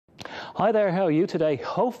Hi there, how are you today?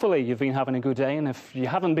 Hopefully you've been having a good day, and if you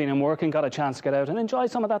haven't been in work and got a chance to get out and enjoy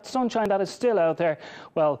some of that sunshine that is still out there,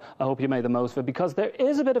 well, I hope you made the most of it, because there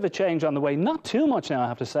is a bit of a change on the way. Not too much now, I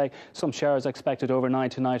have to say. Some showers expected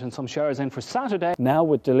overnight tonight and some showers in for Saturday. Now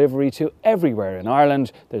with delivery to everywhere in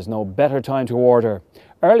Ireland, there's no better time to order.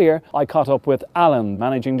 Earlier, I caught up with Alan,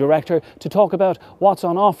 Managing Director, to talk about what's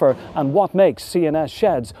on offer and what makes C&S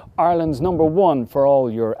Sheds Ireland's #1 for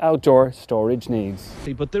all your outdoor storage needs.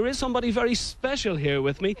 But there is somebody very special here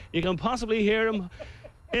with me. You can possibly hear him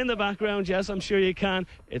in the background. Yes, I'm sure you can.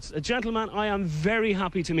 It's a gentleman I am very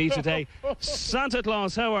happy to meet today. Santa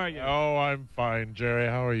Claus, how are you? Oh, I'm fine, Jerry.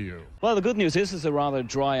 How are you? Well, the good news is it's a rather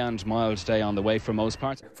dry and mild day on the way for most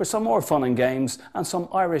parts. For some more fun and games and some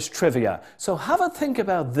Irish trivia. So have a think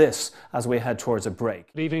about this as we head towards a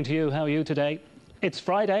break. Good evening to you. How are you today? It's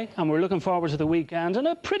Friday and we're looking forward to the weekend, and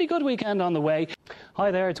a pretty good weekend on the way.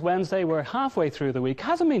 Hi there, it's Wednesday. We're halfway through the week.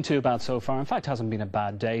 Hasn't been too bad so far. In fact, hasn't been a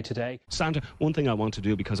bad day today. Santa, one thing I want to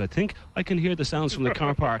do, because I think I can hear the sounds from the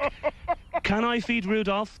car park. Can I feed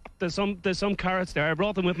Rudolph? There's some carrots there. I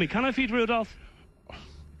brought them with me. Can I feed Rudolph?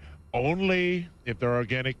 Only if they're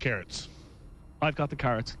organic carrots. I've got the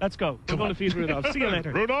carrots. Let's go. We're going to feed Rudolph. See you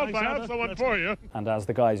later. Rudolph, Thanks, I have Santa. someone for you. And as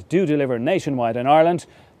the guys do deliver nationwide in Ireland,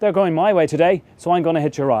 they're going my way today, so I'm going to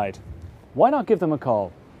hitch a ride. Why not give them a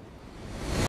call?